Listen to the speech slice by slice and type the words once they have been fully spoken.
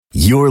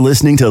You're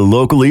listening to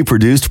locally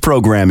produced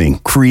programming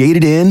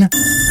created in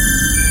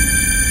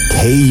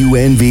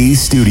KUNV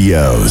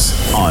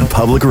Studios on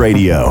Public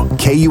Radio,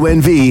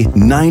 KUNV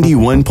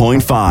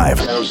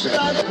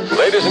 91.5.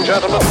 Ladies and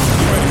gentlemen, you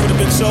ready for the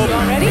big show?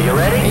 Ready? Are you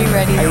ready? Are you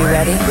ready? Are you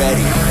ready?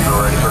 Ready.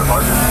 You're ready for the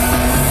party?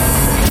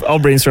 I'll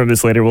brainstorm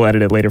this later. We'll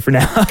edit it later for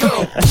now.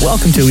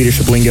 Welcome to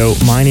Leadership Lingo.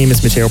 My name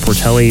is Matteo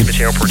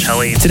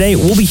Portelli. Today,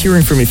 we'll be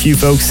hearing from a few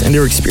folks and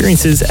their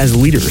experiences as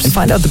leaders and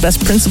find out the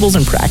best principles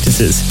and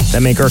practices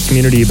that make our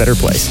community a better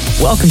place.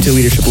 Welcome to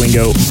Leadership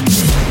Lingo.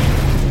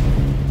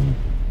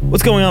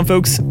 What's going on,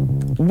 folks?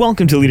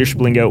 Welcome to Leadership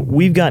Lingo.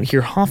 We've got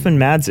here Hoffman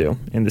Madzou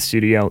in the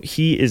studio.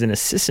 He is an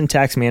assistant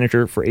tax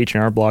manager for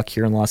H&R Block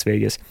here in Las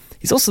Vegas.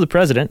 He's also the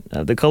president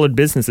of the Colored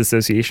Business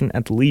Association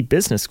at the Lee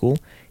Business School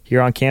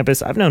here on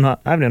campus. I've known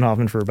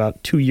Hoffman for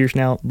about 2 years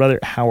now. Brother,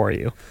 how are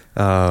you?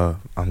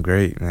 I'm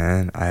great,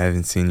 man. I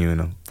haven't seen you in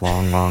a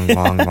long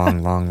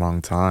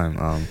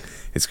time.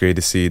 It's great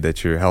to see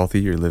that you're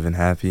healthy, you're living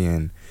happy,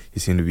 and you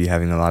seem to be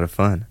having a lot of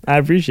fun. I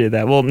appreciate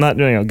that. Well,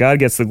 God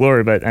gets the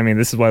glory, but I mean,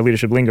 this is why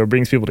Leadership Lingo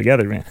brings people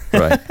together, man.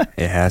 Right.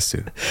 It has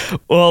to.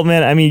 Well,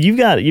 man, I mean, you've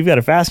got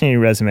a fascinating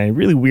resume,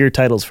 really weird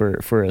titles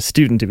for a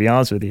student, to be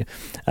honest with you.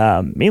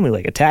 Mainly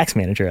like a tax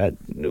manager.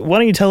 Why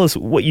don't you tell us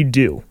what you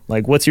do?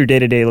 Like, what's your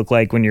day-to-day look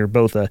like when you're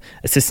both a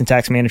assistant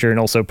tax manager and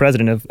also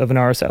president of an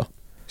RSO?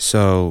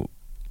 So,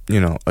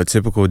 a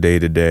typical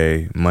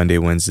day-to-day, Monday,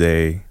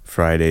 Wednesday,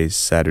 Fridays,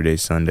 Saturday,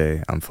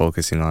 Sunday, I'm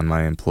focusing on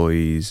my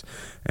employees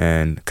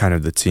and kind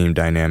of the team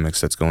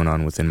dynamics that's going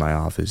on within my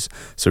office.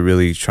 So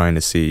really trying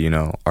to see,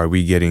 are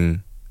we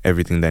getting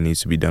everything that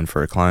needs to be done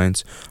for our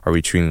clients? Are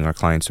we treating our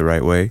clients the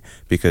right way?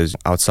 Because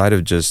outside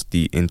of just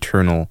the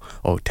internal,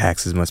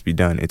 taxes must be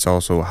done, it's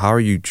also how are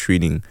you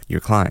treating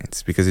your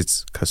clients? Because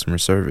it's customer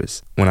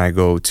service. When I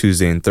go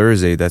Tuesday and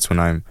Thursday, that's when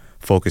I'm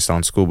focused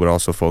on school, but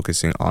also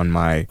focusing on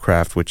my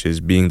craft, which is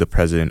being the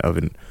president of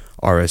an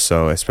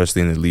RSO,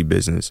 especially in the Lee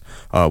business,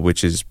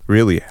 which is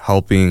really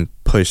helping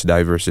push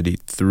diversity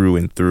through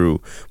and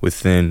through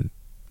within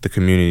the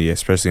community,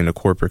 especially in the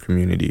corporate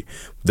community.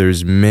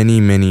 There's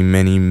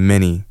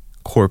many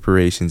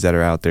corporations that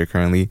are out there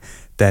currently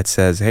that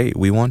says, hey,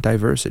 we want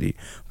diversity.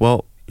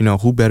 Well,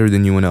 who better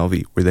than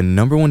UNLV? We're the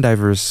number one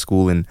diverse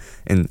school in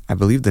I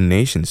believe the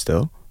nation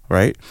still,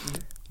 right?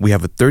 We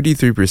have a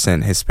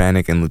 33%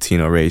 Hispanic and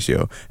Latino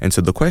ratio. And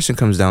so the question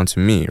comes down to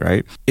me,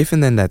 right? If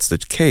and then that's the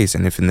case,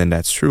 and if and then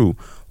that's true,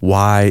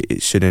 why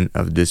it shouldn't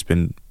have this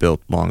been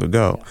built long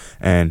ago?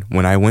 And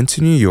when I went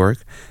to New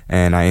York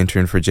and I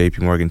interned for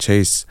JP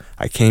Chase,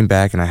 I came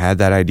back and I had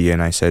that idea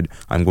and I said,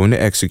 I'm going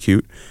to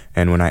execute.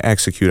 And when I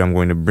execute, I'm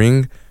going to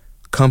bring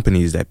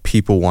companies that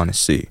people want to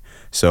see.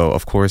 So,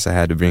 of course, I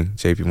had to bring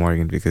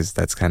JP because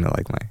that's kind of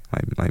like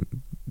my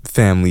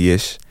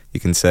family-ish, you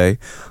can say.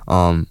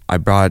 I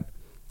brought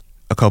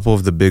a couple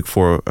of the big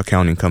four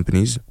accounting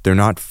companies. They're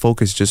not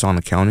focused just on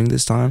accounting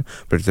this time,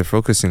 but they're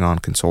focusing on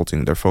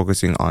consulting. They're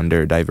focusing on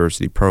their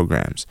diversity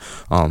programs.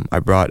 I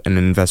brought an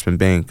investment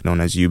bank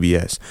known as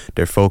UBS.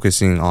 They're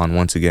focusing on,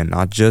 once again,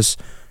 not just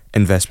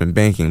investment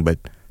banking, but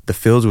the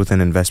fields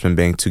within investment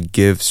bank to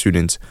give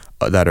students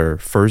that are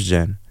first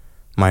gen,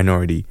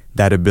 minority,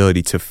 that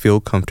ability to feel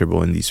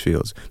comfortable in these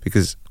fields,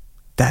 because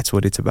that's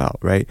what it's about,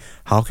 right?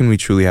 How can we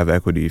truly have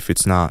equity if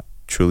it's not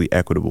truly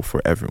equitable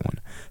for everyone?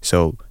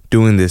 So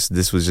doing this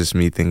was just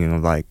me thinking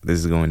of this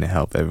is going to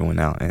help everyone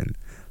out, and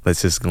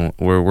let's just go.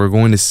 We're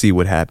going to see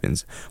what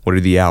happens. What are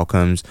the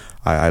outcomes?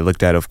 I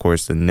looked at, of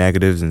course, the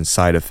negatives and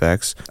side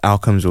effects.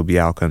 Outcomes will be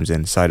outcomes,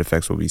 and side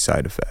effects will be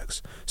side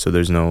effects. So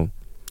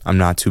I'm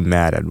not too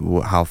mad at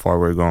how far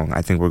we're going.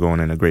 I think we're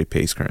going in a great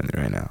pace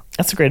currently right now.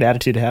 That's a great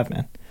attitude to have,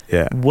 man.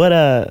 Yeah.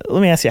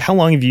 Let me ask you, how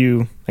long have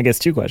you, I guess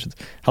 2 questions.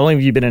 How long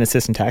have you been an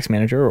assistant tax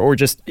manager or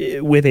just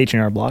with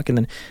H&R Block? And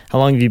then how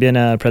long have you been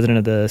president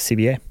of the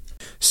CBA?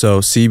 So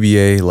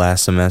CBA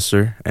last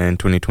semester in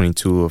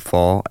 2022 of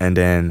fall, and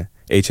then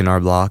H&R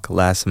Block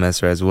last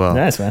semester as well.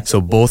 Nice, man.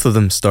 So both of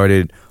them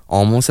started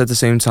almost at the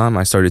same time.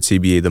 I started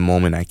CBA the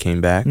moment I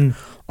came back.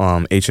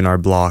 H&R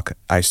Block,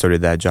 I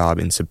started that job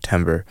in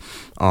September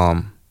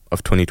of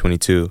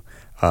 2022.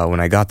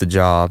 When I got the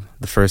job,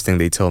 the first thing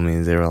they told me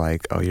is they were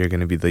like, oh, you're going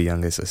to be the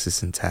youngest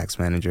assistant tax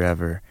manager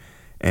ever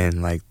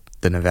in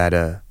the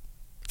Nevada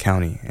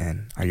county.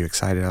 And are you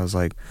excited? I was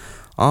like,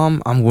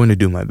 I'm going to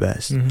do my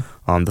best.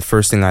 Mm-hmm. The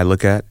first thing I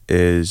look at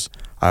is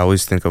I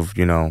always think of,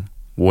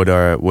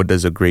 what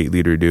does a great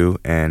leader do?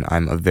 And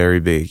I'm a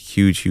very big,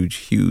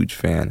 huge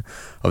fan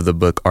of the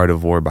book Art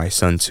of War by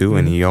Sun Tzu. Mm-hmm.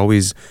 And he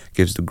always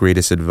gives the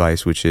greatest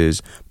advice, which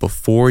is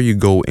before you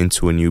go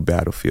into a new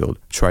battlefield,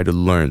 try to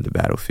learn the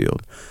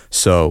battlefield.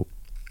 So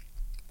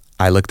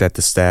I looked at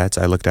the stats.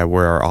 I looked at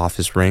where our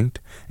office ranked.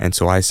 And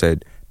so I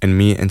said,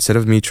 instead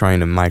of me trying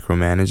to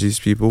micromanage these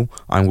people,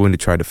 I'm going to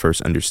try to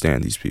first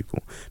understand these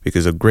people,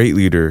 because a great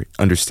leader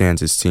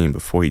understands his team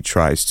before he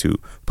tries to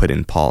put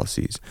in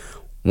policies.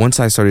 Once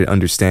I started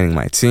understanding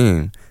my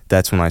team,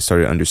 that's when I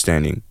started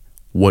understanding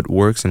what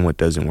works and what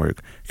doesn't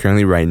work.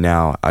 Currently right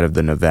now, out of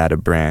the Nevada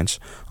branch,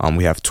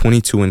 we have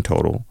 22 in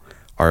total.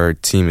 our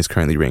team is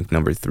currently ranked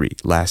number 3.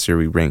 Last year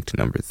we ranked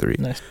number 3.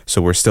 Nice.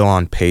 So we're still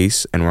on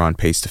pace, and we're on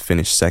pace to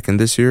finish second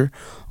this year.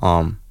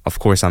 Of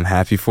course, I'm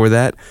happy for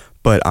that,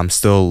 but I'm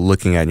still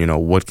looking at,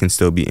 what can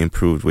still be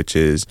improved, which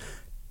is,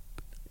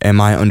 am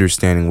I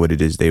understanding what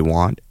it is they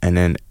want? And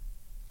then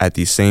at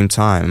the same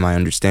time, am I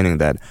understanding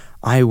that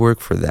I work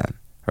for them,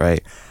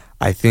 right?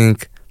 I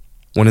think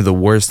one of the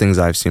worst things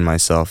I've seen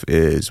myself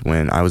is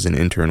when I was an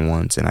intern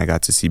once and I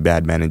got to see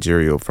bad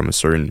managerial from a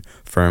certain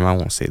firm. I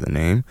won't say the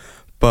name,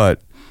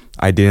 but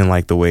I didn't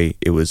like the way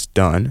it was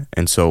done.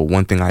 And so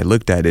one thing I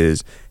looked at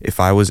is, if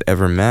I was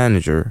ever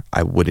manager,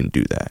 I wouldn't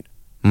do that.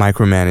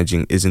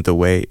 Micromanaging isn't the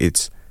way.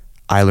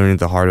 I learned it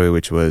the hard way,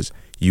 which was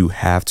you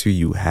have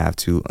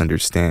to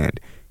understand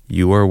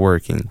you are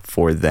working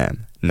for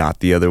them, not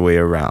the other way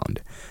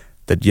around.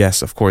 That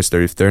yes, of course,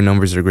 if their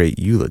numbers are great,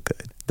 you look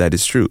good. That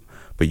is true.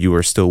 But you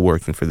are still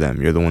working for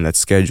them. You're the one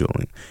that's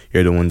scheduling.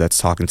 You're the one that's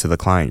talking to the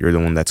client. You're the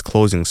one that's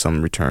closing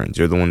some returns.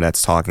 You're the one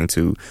that's talking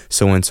to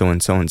so-and-so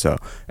and so-and-so.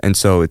 And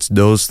so it's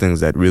those things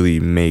that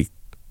really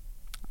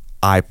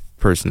I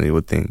personally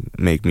would think,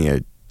 make me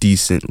a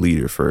decent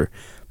leader for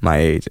my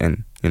age.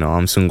 And,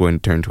 I'm soon going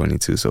to turn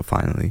 22, so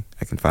finally,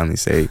 I can finally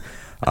say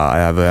I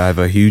have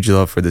a huge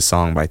love for this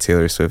song by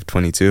Taylor Swift,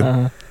 22.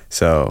 Uh-huh.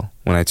 So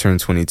when I turn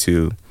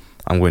 22,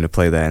 I'm going to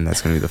play that, and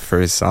that's going to be the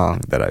first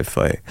song that I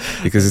play,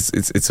 because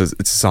it's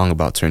a song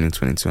about turning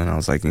 22. And I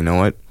was like, you know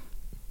what?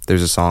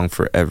 There's a song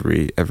for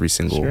every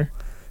single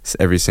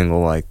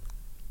like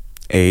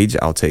age.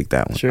 I'll take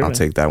that one. Sure, I'll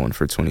take that one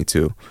for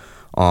 22.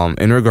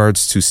 In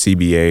regards to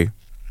CBA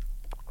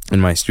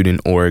and my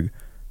student org,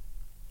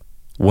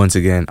 once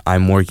again,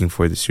 I'm working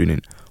for the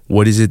student.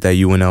 What is it that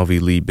UNLV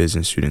lead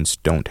business students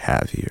don't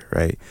have here,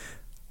 right?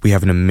 We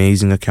have an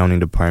amazing accounting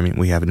department.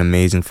 We have an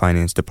amazing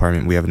finance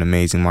department. We have an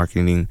amazing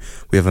marketing.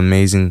 We have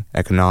amazing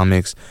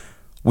economics.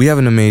 We have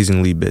an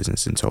amazing lead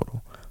business in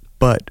total.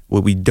 But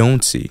what we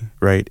don't see,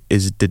 right,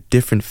 is the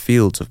different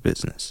fields of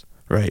business,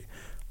 right?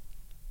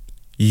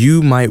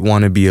 You might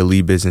want to be a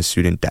lead business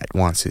student that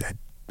wants to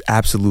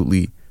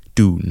absolutely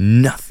do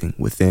nothing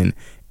within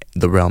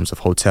the realms of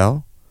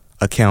hotel,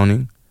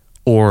 accounting,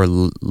 or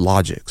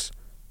logics.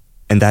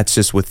 And that's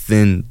just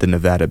within the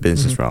Nevada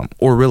business realm,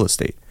 or real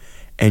estate.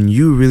 And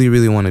you really,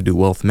 really want to do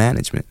wealth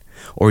management,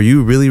 or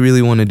you really,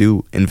 really want to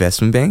do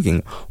investment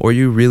banking, or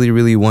you really,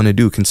 really want to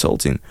do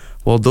consulting.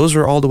 Well, those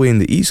are all the way in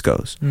the East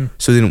Coast.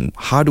 So then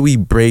how do we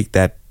break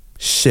that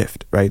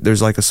shift, right?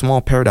 There's like a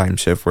small paradigm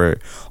shift where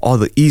all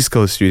the East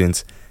Coast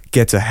students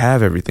get to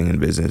have everything in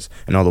business,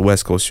 and all the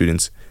West Coast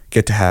students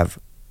get to have,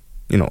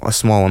 a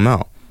small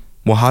amount.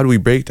 Well, how do we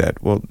break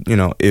that? Well,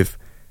 if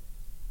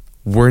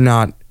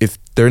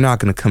they're not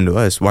going to come to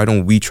us, why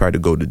don't we try to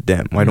go to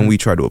them? Why don't we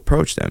try to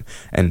approach them?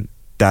 And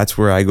that's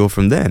where I go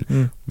from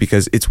then,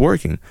 because it's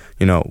working.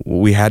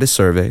 We had a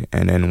survey,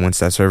 and then once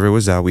that survey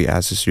was out, we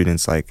asked the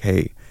students like,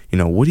 hey,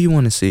 what do you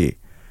want to see?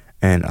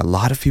 And a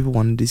lot of people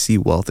wanted to see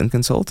wealth and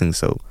consulting.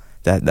 So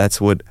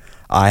that's what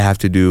I have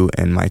to do,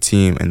 and my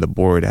team and the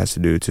board has to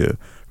do to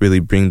really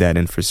bring that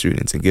in for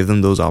students and give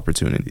them those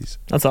opportunities.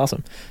 That's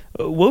awesome.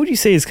 What would you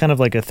say is kind of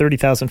like a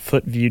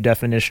 30,000-foot view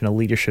definition of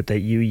leadership that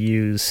you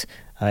use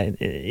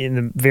in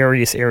the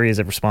various areas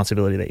of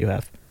responsibility that you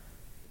have?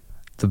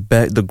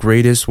 The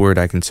greatest word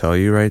I can tell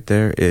you right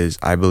there is,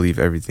 I believe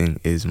everything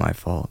is my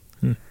fault.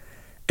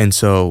 And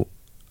so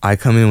I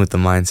come in with the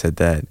mindset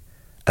that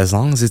as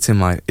long as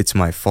it's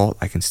my fault,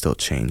 I can still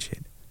change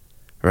it,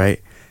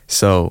 right?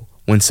 So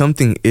when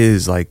something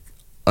is like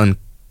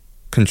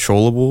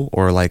uncontrollable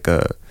or like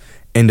a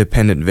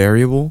independent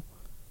variable,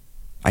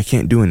 I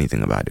can't do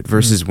anything about it.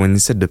 Versus when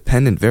it's a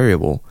dependent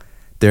variable,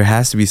 there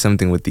has to be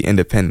something with the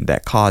independent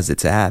that caused it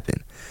to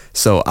happen.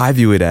 So I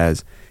view it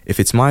as, if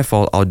it's my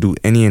fault, I'll do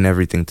any and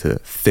everything to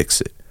fix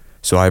it.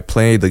 So I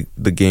play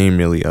the game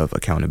really of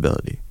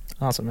accountability.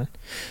 Awesome, man.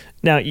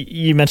 Now,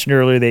 you mentioned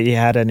earlier that you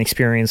had an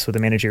experience with a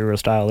managerial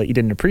style that you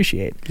didn't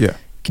appreciate. Yeah.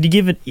 Could you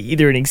give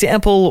either an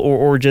example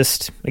or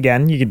just,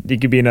 again,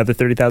 it could be another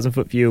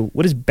 30,000-foot view.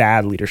 What does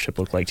bad leadership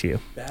look like to you?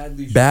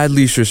 Bad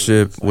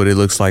leadership, what it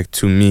looks like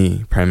to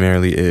me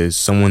primarily is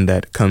someone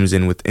that comes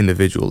in with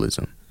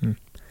individualism.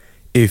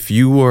 If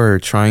you are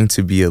trying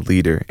to be a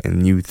leader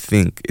and you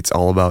think it's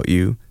all about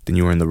you, then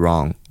you are in the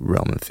wrong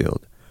realm and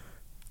field.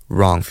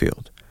 Wrong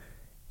field.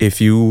 If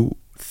you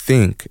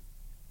think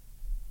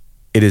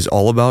it is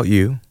all about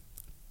you,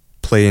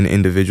 play an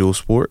individual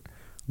sport,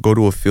 go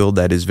to a field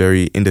that is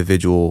very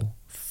individual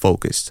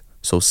focused.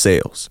 So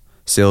sales.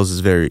 Sales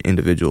is very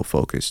individual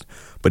focused.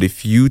 But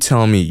if you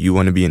tell me you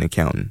want to be an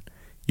accountant,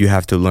 you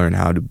have to learn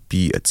how to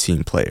be a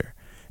team player.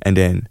 And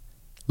then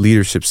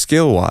leadership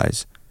skill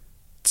wise,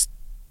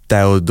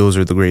 those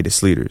are the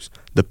greatest leaders.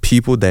 The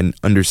people that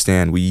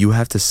understand you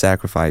have to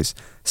sacrifice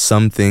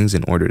some things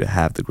in order to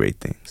have the great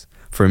things.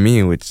 For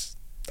me, which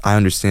I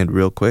understand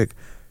real quick,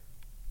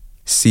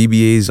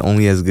 CBA is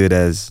only as good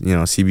as,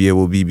 CBA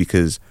will be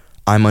because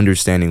I'm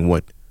understanding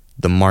what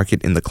the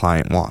market and the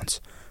client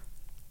wants.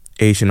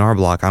 H&R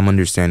Block, I'm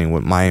understanding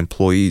what my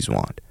employees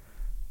want.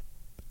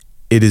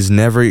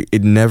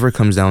 it never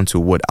comes down to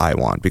what I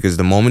want, because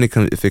the moment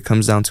if it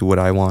comes down to what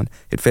I want,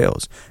 it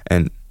fails.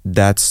 And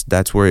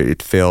that's where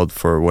it failed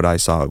for what I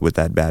saw with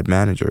that bad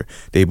manager.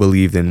 They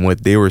believed in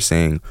what they were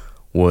saying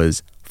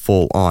was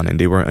full on, and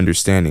they weren't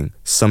understanding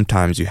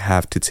sometimes you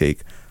have to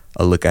take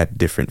a look at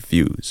different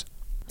views.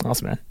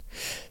 Awesome, man.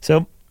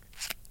 So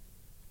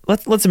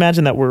let's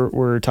imagine that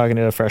we're talking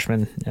to a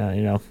freshman,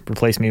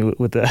 replace me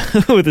with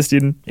a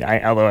student.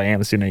 Yeah, although I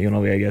am a student at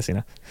UNLV, I guess,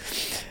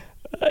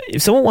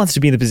 if someone wants to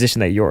be in the position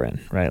that you're in,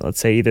 right? Let's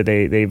say either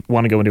they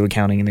want to go into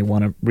accounting and they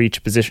want to reach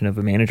a position of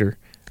a manager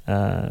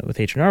with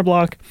H&R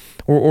Block,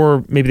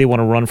 or maybe they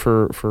want to run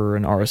for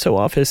an RSO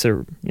office,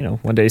 or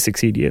one day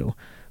succeed you.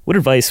 What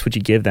advice would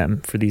you give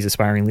them for these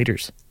aspiring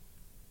leaders?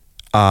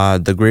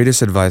 The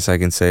greatest advice I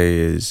can say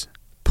is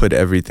put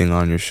everything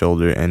on your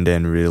shoulder and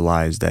then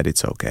realize that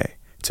it's okay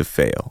to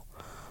fail.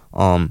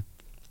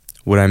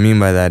 What I mean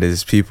by that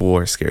is people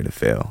are scared to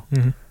fail.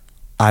 Mm-hmm.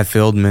 I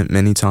failed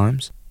many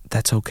times.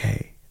 That's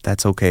okay.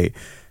 That's okay.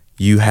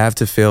 You have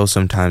to fail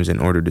sometimes in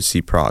order to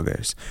see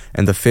progress.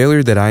 And the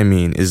failure that I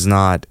mean is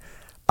not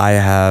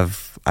I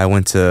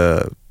went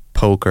to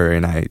poker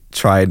and I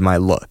tried my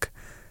luck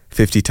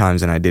 50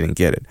 times and I didn't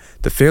get it.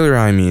 The failure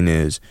I mean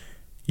is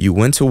you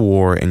went to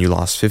war and you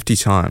lost 50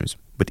 times,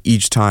 but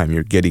each time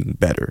you're getting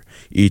better.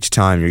 Each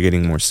time you're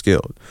getting more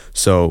skilled.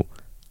 So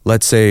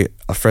let's say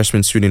a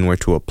freshman student were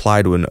to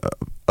apply to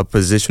a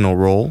positional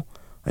role,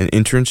 an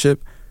internship,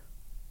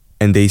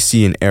 and they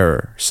see an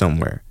error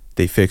somewhere.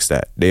 They fix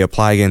that. They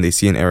apply again. They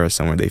see an error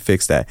somewhere. They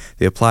fix that.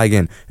 They apply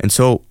again. And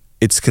so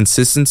it's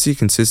consistency,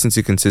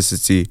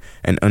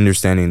 and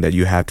understanding that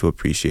you have to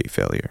appreciate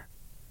failure.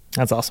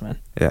 That's awesome, man.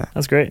 Yeah.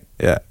 That's great.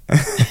 Yeah.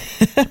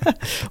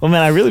 Well,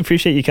 man, I really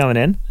appreciate you coming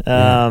in.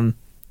 A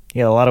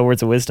lot of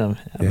words of wisdom.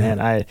 Yeah.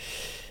 Man,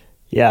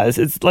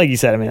 it's like you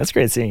said, that's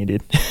great seeing you,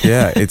 dude.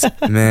 Yeah,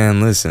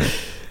 man, listen.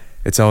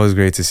 It's always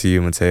great to see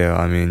you,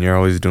 Mateo. You're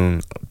always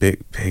doing big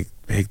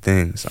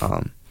things.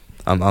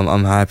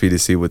 I'm happy to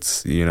see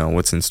what's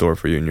in store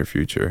for you in your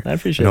future. I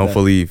appreciate and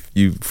hopefully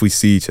if we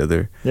see each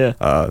other,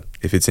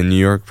 if it's in New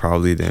York,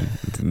 probably then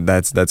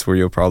that's where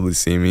you'll probably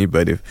see me.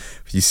 But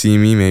if you see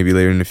me maybe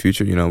later in the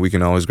future, we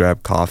can always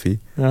grab coffee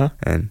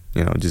and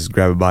just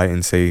grab a bite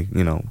and say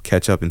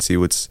catch up and see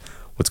what's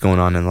going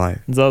on in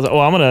life. I'm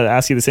going to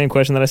ask you the same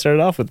question that I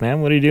started off with,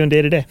 man. What are you doing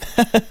day to day?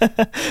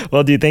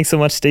 Well, dude, thanks so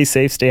much. Stay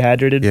safe, stay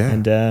hydrated,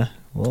 and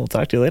we'll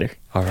talk to you later.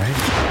 All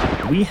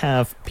right. We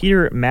have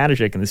Petar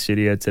Matejic in the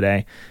studio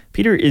today.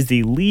 Petar is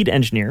the lead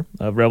engineer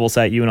of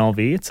Rebelsat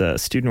UNLV. It's a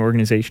student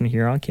organization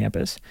here on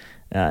campus.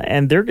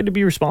 And they're going to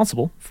be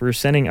responsible for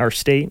sending our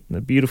state, the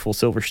beautiful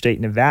Silver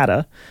State,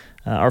 Nevada,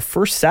 our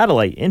first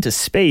satellite into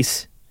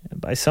space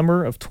by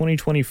summer of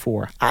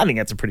 2024. I think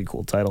that's a pretty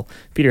cool title.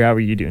 Petar, how are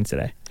you doing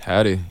today?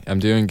 Howdy. I'm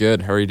doing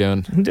good. How are you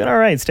doing? I'm doing all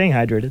right. Staying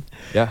hydrated.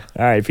 Yeah.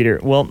 All right, Petar.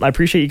 Well, I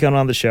appreciate you coming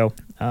on the show.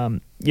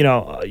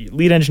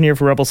 Lead engineer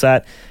for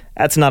Rebelsat.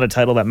 That's not a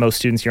title that most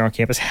students here on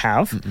campus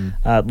have.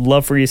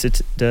 Love for you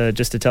to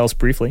just to tell us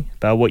briefly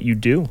about what you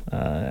do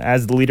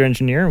as the lead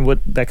engineer and what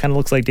that kind of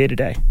looks like day to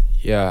day.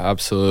 Yeah,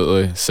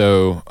 absolutely.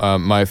 So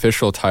my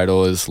official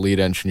title is lead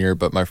engineer,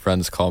 but my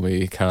friends call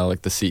me kind of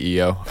like the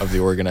CEO of the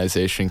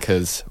organization,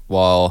 because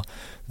while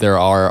there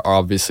are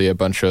obviously a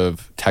bunch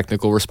of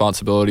technical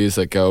responsibilities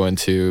that go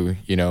into,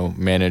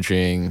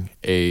 managing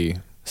a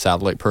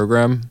satellite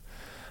program,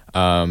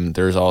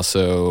 there's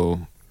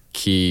also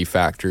key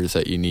factors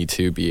that you need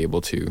to be able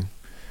to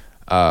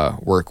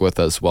work with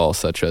as well,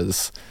 such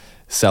as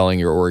selling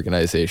your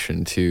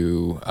organization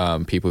to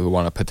people who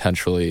want to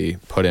potentially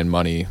put in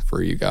money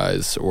for you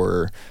guys,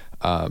 or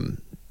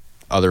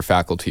other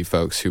faculty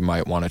folks who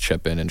might want to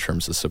chip in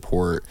terms of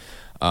support,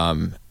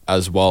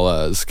 as well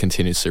as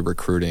continuously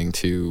recruiting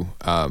to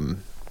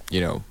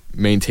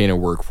maintain a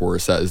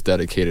workforce that is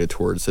dedicated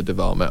towards the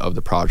development of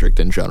the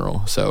project in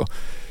general. So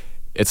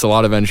it's a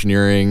lot of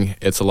engineering.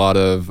 It's a lot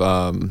of,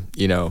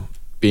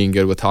 being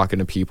good with talking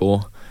to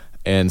people.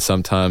 And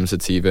sometimes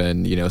it's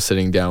even,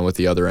 sitting down with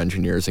the other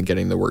engineers and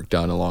getting the work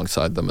done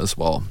alongside them as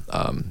well.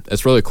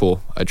 It's really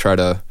cool. I try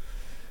to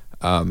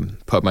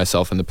put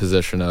myself in the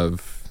position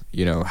of,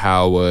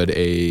 how would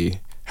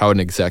an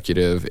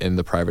executive in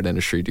the private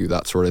industry do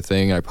that sort of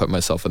thing? I put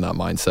myself in that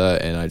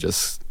mindset and I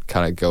just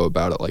kind of go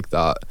about it like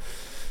that.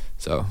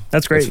 So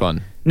that's great. It's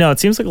fun. No, it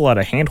seems like a lot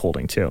of hand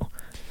holding too.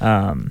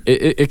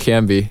 It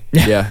can be.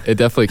 Yeah, it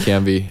definitely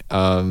can be.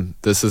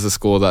 This is a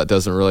school that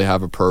doesn't really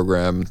have a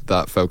program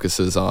that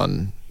focuses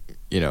on,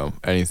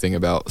 anything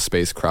about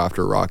spacecraft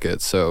or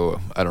rockets.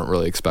 So I don't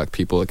really expect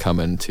people to come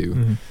in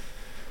to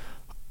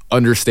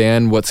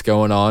understand what's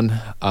going on.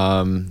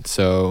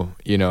 So,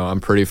 I'm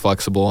pretty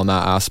flexible in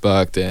that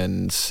aspect,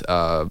 and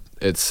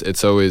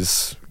it's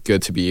always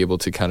good to be able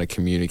to kind of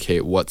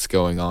communicate what's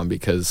going on,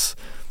 because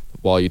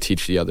while you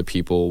teach the other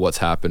people what's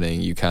happening,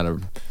 you kind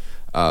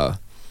of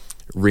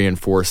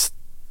reinforce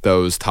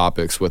those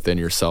topics within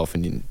yourself,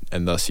 and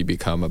thus you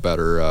become a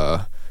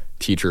better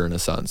teacher in a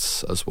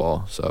sense as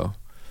well. So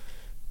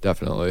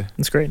definitely.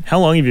 That's great. How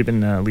long have you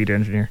been lead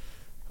engineer?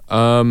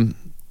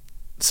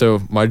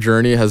 So my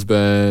journey has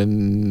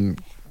been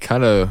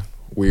kind of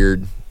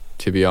weird,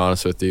 to be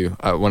honest with you.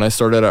 When I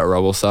started at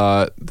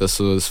RebelSat, this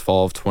was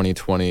fall of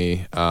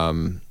 2020.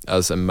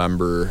 As a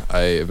member,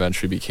 I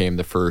eventually became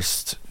the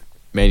first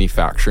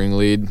manufacturing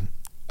lead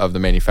of the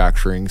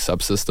manufacturing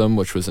subsystem,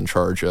 which was in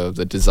charge of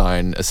the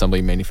design,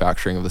 assembly,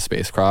 manufacturing of the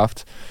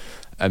spacecraft.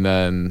 And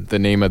then the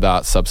name of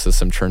that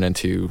subsystem turned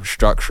into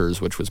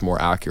structures, which was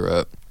more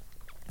accurate.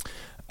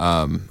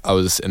 I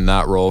was in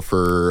that role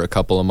for a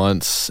couple of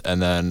months,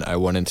 and then I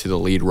went into the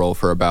lead role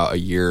for about a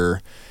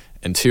year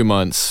and 2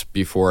 months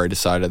before I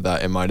decided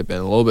that it might have been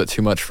a little bit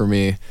too much for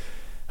me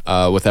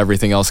with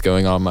everything else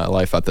going on in my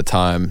life at the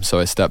time. So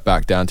I stepped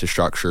back down to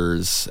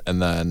structures,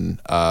 and then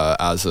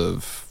as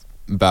of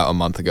about a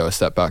month ago, I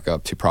stepped back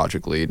up to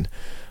project lead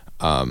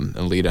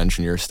and lead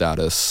engineer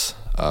status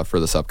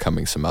for this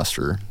upcoming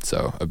semester.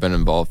 So I've been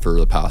involved for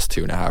the past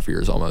 2.5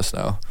 years almost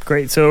now.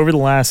 Great. So over the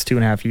last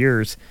 2.5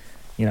 years,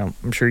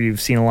 I'm sure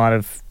you've seen a lot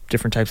of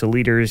different types of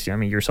leaders. I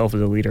mean, yourself as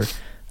a leader.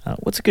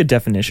 What's a good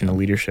definition of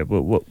leadership?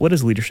 What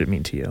does leadership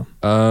mean to you?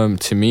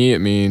 To me, it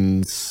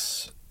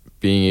means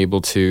being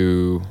able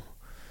to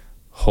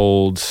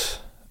hold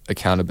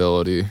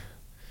accountability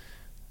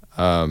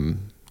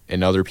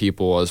in other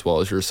people as well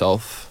as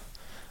yourself.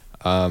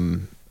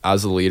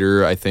 As a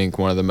leader, I think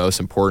one of the most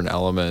important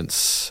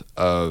elements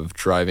of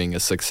driving a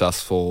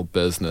successful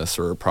business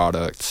or a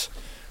product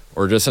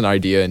or just an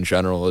idea in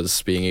general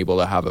is being able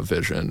to have a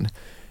vision.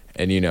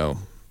 And,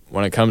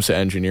 when it comes to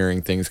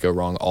engineering, things go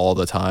wrong all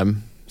the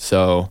time.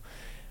 So,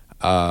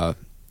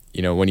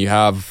 when you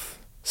have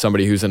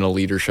somebody who's in a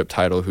leadership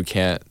title who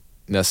can't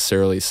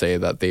necessarily say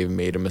that they've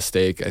made a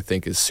mistake, I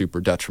think is super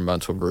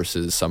detrimental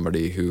versus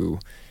somebody who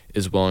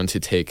is willing to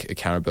take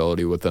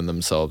accountability within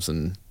themselves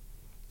and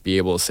be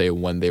able to say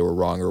when they were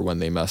wrong or when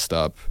they messed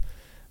up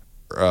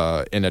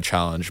in a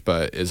challenge,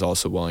 but is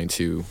also willing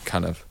to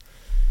kind of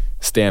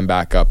stand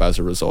back up as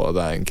a result of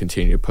that and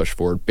continue to push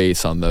forward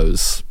based on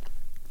those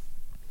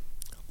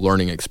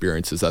learning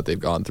experiences that they've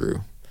gone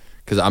through.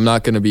 Because I'm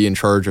not going to be in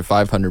charge of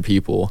 500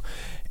 people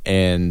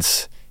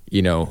and,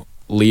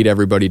 lead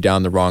everybody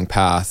down the wrong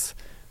path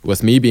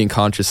with me being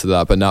conscious of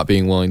that, but not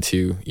being willing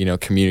to,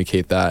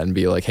 communicate that and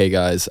be like, hey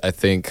guys, I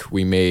think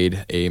we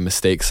made a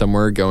mistake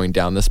somewhere going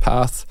down this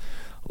path.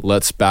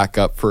 Let's back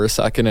up for a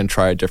second and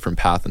try a different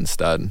path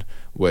instead,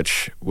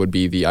 which would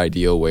be the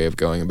ideal way of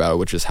going about it,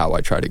 which is how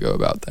I try to go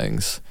about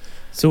things.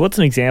 So what's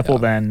an example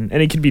then,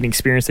 and it could be an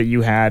experience that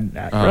you had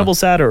at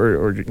RebelSat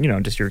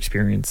or just your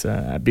experience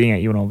being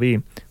at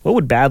UNLV. What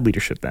would bad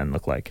leadership then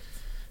look like?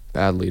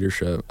 Bad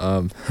leadership?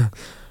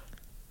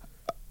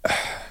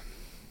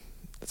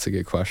 That's a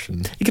good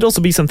question. It could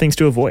also be some things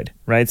to avoid,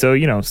 right? So,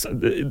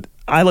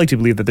 I like to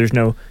believe that there's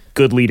no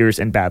good leaders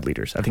and bad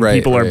leaders. I think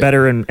people are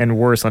better and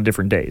worse on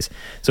different days.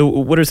 So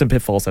what are some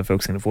pitfalls that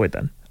folks can avoid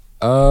then?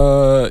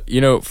 I'm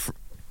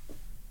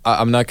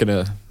not going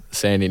to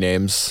say any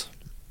names,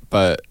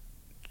 but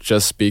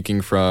just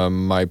speaking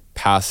from my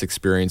past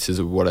experiences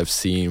of what I've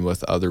seen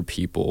with other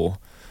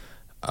people,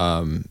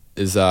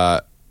 is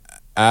that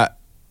at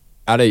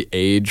an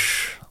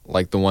age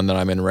like the one that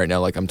I'm in right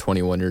now, like I'm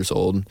 21 years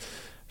old,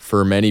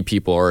 for many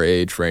people our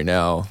age right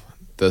now,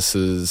 this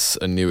is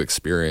a new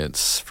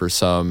experience. For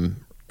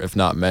some, if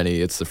not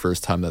many, it's the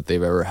first time that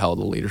they've ever held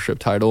a leadership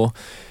title.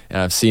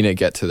 And I've seen it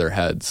get to their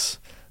heads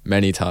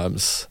many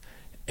times.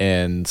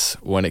 And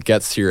when it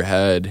gets to your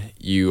head,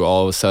 you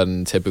all of a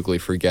sudden typically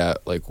forget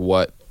like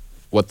what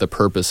the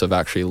purpose of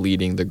actually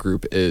leading the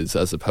group is,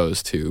 as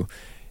opposed to,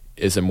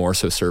 is it more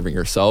so serving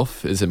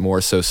yourself? Is it more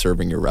so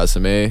serving your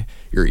resume,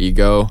 your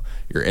ego,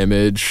 your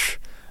image?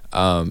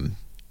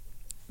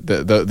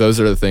 Those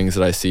are the things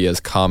that I see as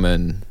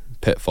common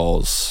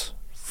pitfalls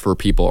for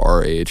people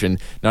our age, and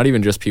not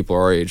even just people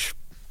our age,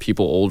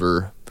 people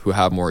older who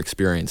have more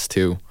experience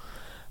too.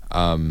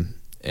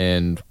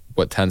 And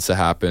what tends to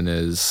happen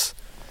is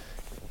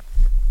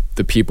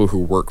the people who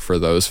work for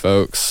those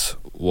folks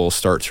will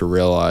start to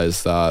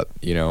realize that,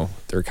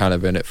 they're kind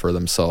of in it for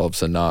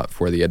themselves and not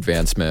for the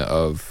advancement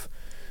of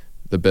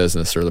the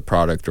business or the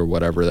product or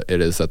whatever it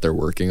is that they're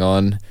working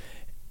on.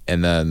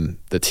 And then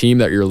the team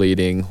that you're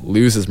leading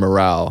loses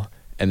morale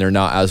and they're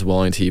not as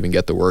willing to even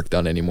get the work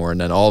done anymore. And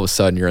then all of a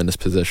sudden you're in this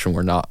position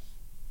where not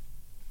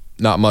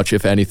much,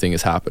 if anything,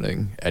 is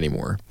happening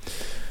anymore.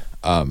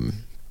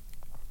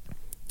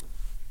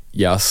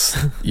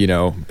 Yes,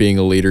 being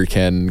a leader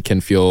can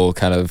feel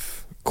kind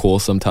of cool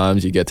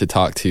sometimes. You get to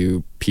talk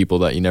to people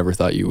that you never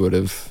thought you would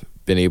have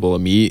been able to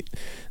meet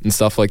and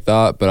stuff like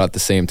that. But at the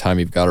same time,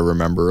 you've got to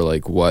remember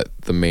like what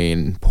the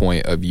main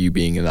point of you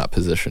being in that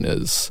position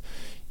is.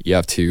 You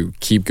have to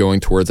keep going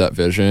towards that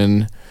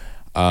vision,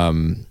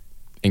 and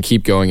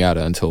keep going at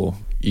it until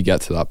you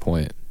get to that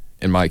point.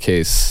 In my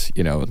case,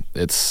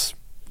 it's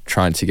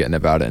trying to get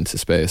Nevada into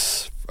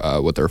space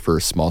with their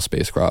first small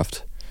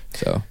spacecraft.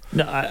 So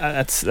no,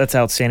 that's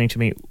outstanding to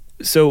me.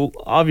 So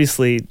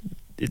obviously,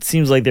 it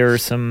seems like there are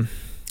some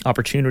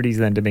opportunities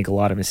then to make a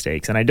lot of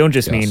mistakes, and I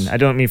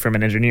don't mean from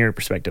an engineering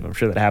perspective. I'm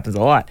sure that happens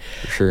a lot.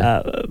 For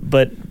sure.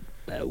 But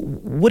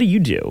what do you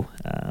do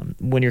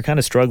when you're kind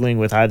of struggling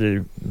with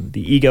either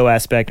the ego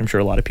aspect? I'm sure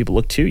a lot of people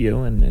look to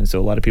you, and so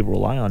a lot of people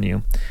rely on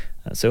you.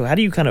 So how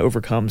do you kind of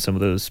overcome some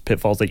of those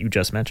pitfalls that you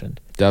just mentioned?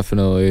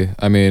 Definitely.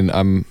 I mean,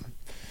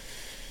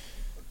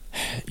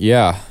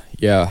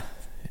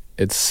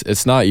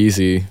 It's not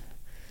easy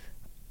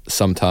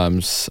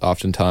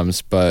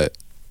oftentimes, but,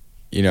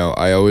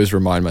 I always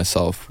remind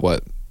myself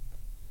what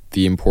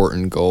the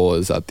important goal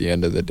is at the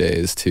end of the day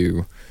is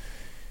to,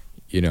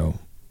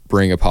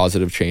 bring a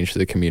positive change to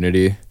the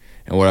community.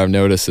 And what I've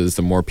noticed is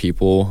the more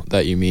people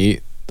that you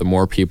meet, the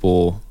more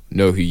people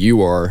know who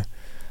you are.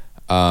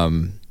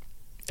 And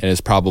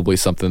it's probably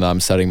something that I'm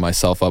setting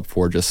myself up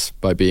for just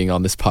by being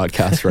on this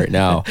podcast right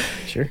now.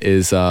 Sure.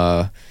 Is,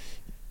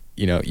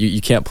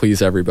 you can't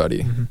please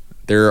everybody. Mm-hmm.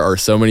 There are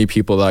so many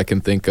people that I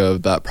can think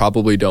of that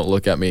probably don't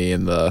look at me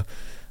in the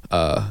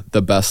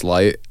best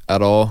light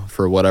at all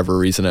for whatever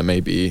reason it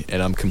may be.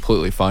 And I'm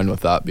completely fine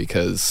with that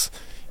because,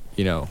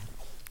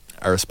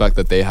 I respect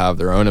that they have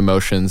their own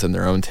emotions and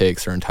their own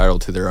takes, are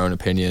entitled to their own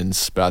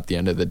opinions. But at the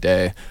end of the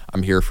day,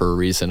 I'm here for a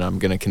reason. I'm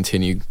going to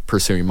continue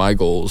pursuing my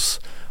goals,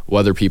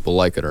 whether people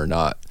like it or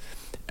not.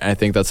 And I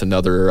think that's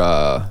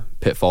another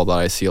pitfall that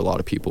I see a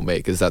lot of people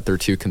make, is that they're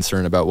too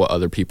concerned about what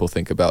other people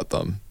think about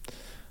them,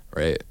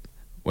 right?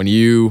 When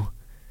you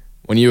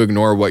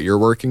ignore what you're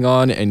working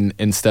on and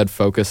instead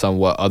focus on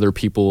what other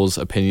people's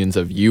opinions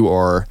of you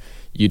are,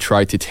 you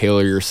try to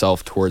tailor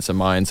yourself towards the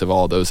minds of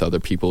all those other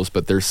people's,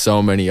 but there's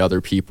so many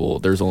other people.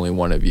 There's only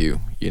one of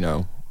you,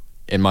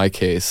 In my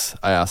case,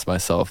 I asked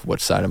myself,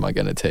 which side am I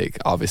going to take?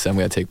 Obviously, I'm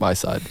going to take my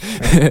side.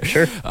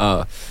 Sure.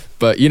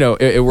 But,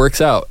 it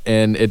works out,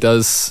 and it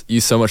does you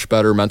so much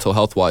better mental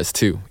health-wise,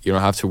 too. You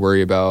don't have to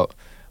worry about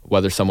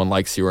whether someone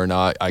likes you or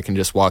not. I can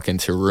just walk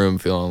into a room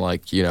feeling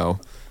like,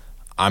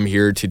 I'm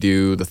here to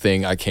do the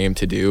thing I came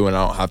to do, and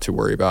I don't have to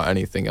worry about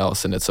anything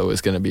else, and it's always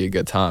going to be a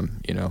good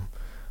time,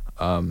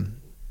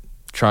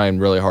 Trying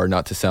really hard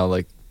not to sound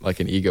like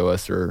an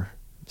egoist or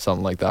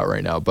something like that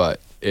right now,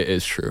 but it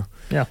is true.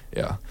 Yeah.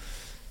 Yeah.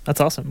 That's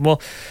awesome. Well,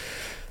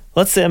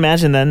 let's say,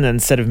 imagine then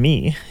instead of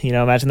me,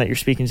 imagine that you're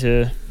speaking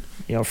to,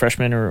 a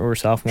freshman or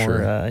sophomore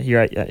Sure.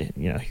 here at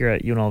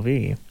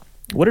UNLV.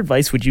 What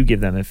advice would you give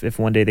them if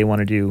one day they want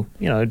to do,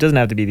 it doesn't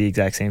have to be the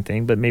exact same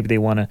thing, but maybe they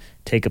want to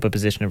take up a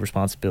position of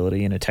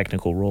responsibility in a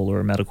technical role or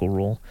a medical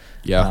role?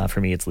 Yeah. For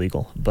me, it's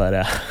legal.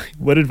 But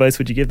what advice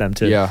would you give them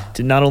to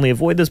not only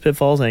avoid those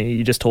pitfalls, and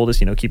you just told us,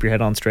 keep your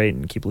head on straight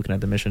and keep looking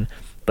at the mission,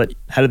 but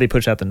how do they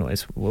push out the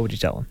noise? What would you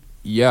tell them?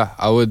 Yeah,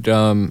 I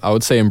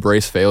would say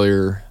embrace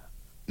failure.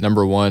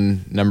 Number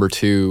one. Number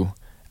two,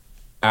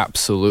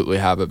 absolutely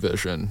have a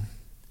vision.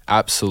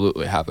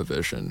 Absolutely have a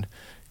vision.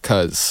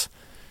 Because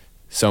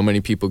so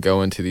many people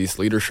go into these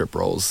leadership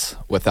roles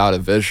without a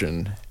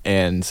vision,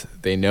 and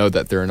they know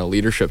that they're in a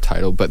leadership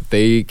title, but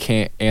they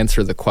can't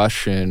answer the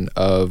question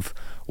of,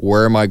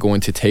 where am I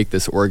going to take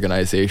this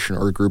organization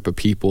or group of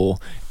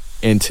people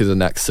into the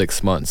next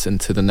 6 months,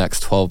 into the next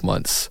 12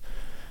 months,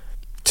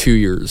 2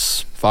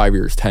 years, 5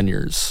 years, 10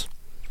 years.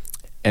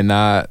 And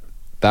that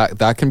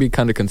can be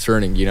kind of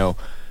concerning,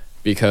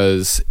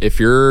 because if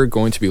you're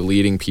going to be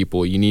leading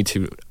people, you need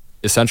to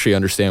essentially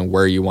understand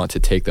where you want to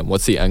take them.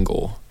 What's the end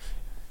goal?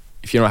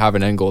 If you don't have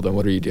an end goal, then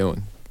what are you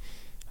doing?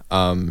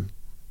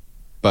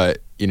 But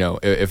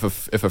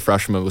if a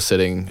freshman was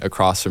sitting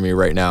across from me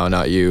right now,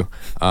 not you,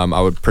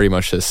 I would pretty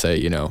much just say,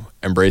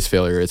 embrace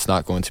failure. It's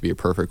not going to be a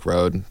perfect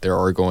road. There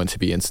are going to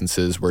be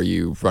instances where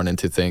you run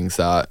into things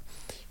that,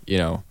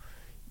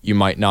 you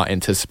might not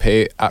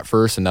anticipate at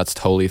first, and that's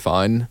totally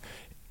fine.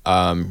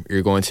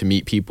 You're going to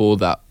meet people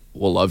that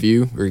will love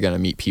you. You're going to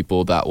meet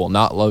people that will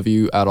not love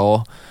you at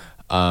all,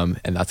 and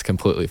that's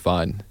completely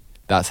fine.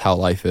 That's how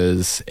life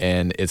is,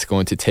 and it's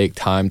going to take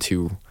time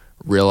to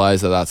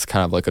realize that that's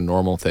kind of like a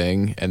normal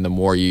thing, and the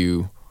more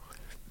you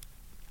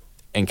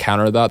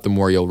encounter that, the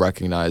more you'll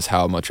recognize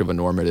how much of a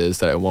norm it is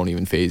that it won't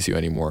even faze you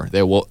anymore.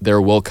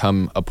 There will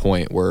come a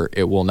point where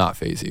it will not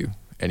faze you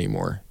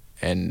anymore.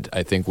 And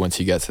I think once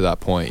you get to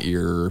that point,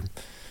 you're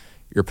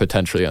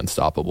potentially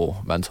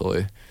unstoppable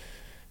mentally.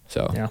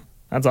 So yeah,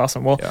 that's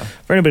awesome. Well,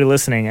 for anybody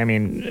listening, I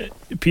mean,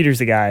 Peter's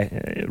the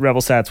guy. Rebel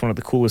Sat's one of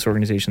the coolest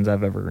organizations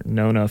I've ever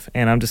known of,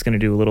 and I'm just going to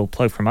do a little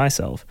plug for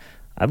myself.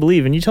 I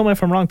believe, and you tell me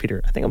if I'm wrong,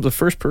 Peter, I think I'm the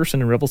first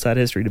person in Rebel Sat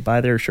history to buy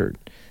their shirt,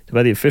 to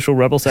buy the official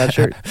Rebel Sat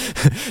shirt.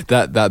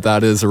 That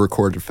is a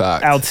recorded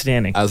fact.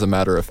 Outstanding. As a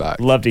matter of fact.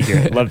 Love to hear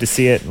it. Love to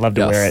see it. Love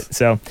to wear it.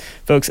 So,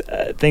 folks,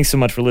 thanks so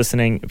much for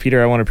listening.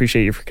 Peter, I want to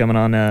appreciate you for coming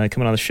on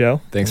the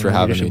show. Thanks for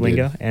having me,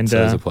 Lingo. Dude. And, it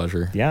was a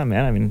pleasure. Yeah,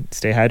 man. I mean,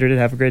 stay hydrated.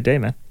 Have a great day,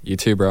 man. You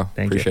too, bro.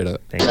 Appreciate it.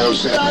 Thank you.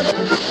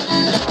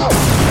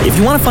 If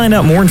you want to find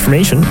out more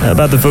information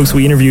about the folks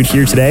we interviewed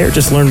here today, or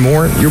just learn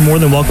more, you're more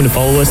than welcome to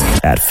follow us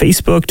at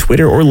Facebook,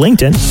 Twitter, or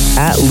LinkedIn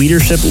at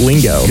Leadership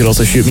Lingo. You can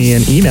also shoot me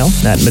an email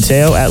at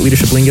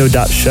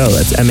mateo@leadershiplingo.show.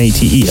 That's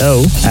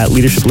MATEO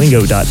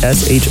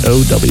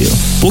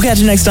 @leadershiplingo.show. We'll catch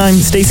you next time.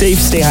 Stay safe,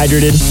 stay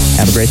hydrated.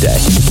 Have a great day.